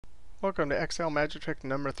Welcome to Excel Magic Trick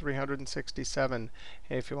number 367.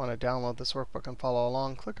 Hey, if you want to download this workbook and follow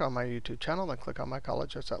along, click on my YouTube channel, then click on my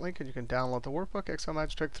college website link, and you can download the workbook, Excel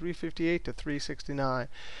Magic Trick 358 to 369.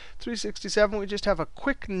 367, we just have a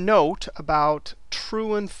quick note about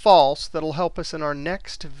true and false that'll help us in our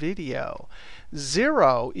next video.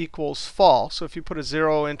 0 equals false. So if you put a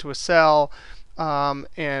 0 into a cell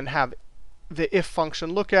and have the if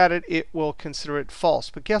function look at it, it will consider it false.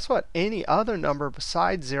 But guess what? Any other number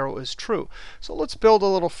besides 0 is true. So let's build a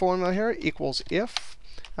little formula here. Equals if.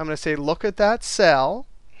 I'm going to say look at that cell,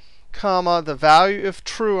 comma, the value if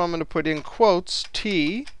true, I'm going to put in quotes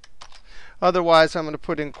t. Otherwise, I'm going to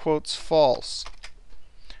put in quotes false.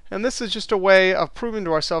 And this is just a way of proving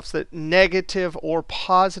to ourselves that negative or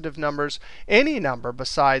positive numbers, any number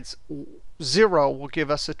besides 0 will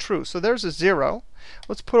give us a true. So there's a 0.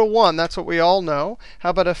 Let's put a 1. That's what we all know.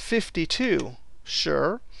 How about a 52?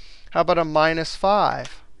 Sure. How about a minus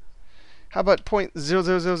 5? How about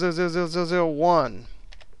 0.0000001?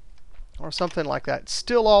 Or something like that.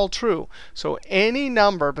 Still all true. So any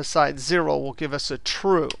number besides 0 will give us a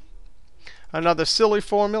true. Another silly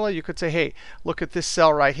formula, you could say, hey, look at this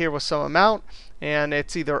cell right here with some amount, and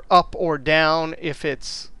it's either up or down if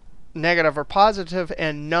it's negative or positive,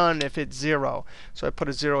 and none if it's 0. So I put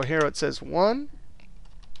a 0 here, it says 1.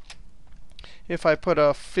 If I put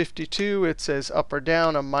a 52, it says up or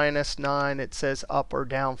down. A minus 9, it says up or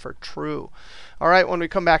down for true. All right, when we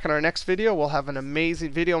come back in our next video, we'll have an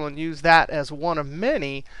amazing video and use that as one of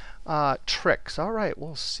many tricks. All right,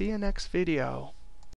 we'll see you next video.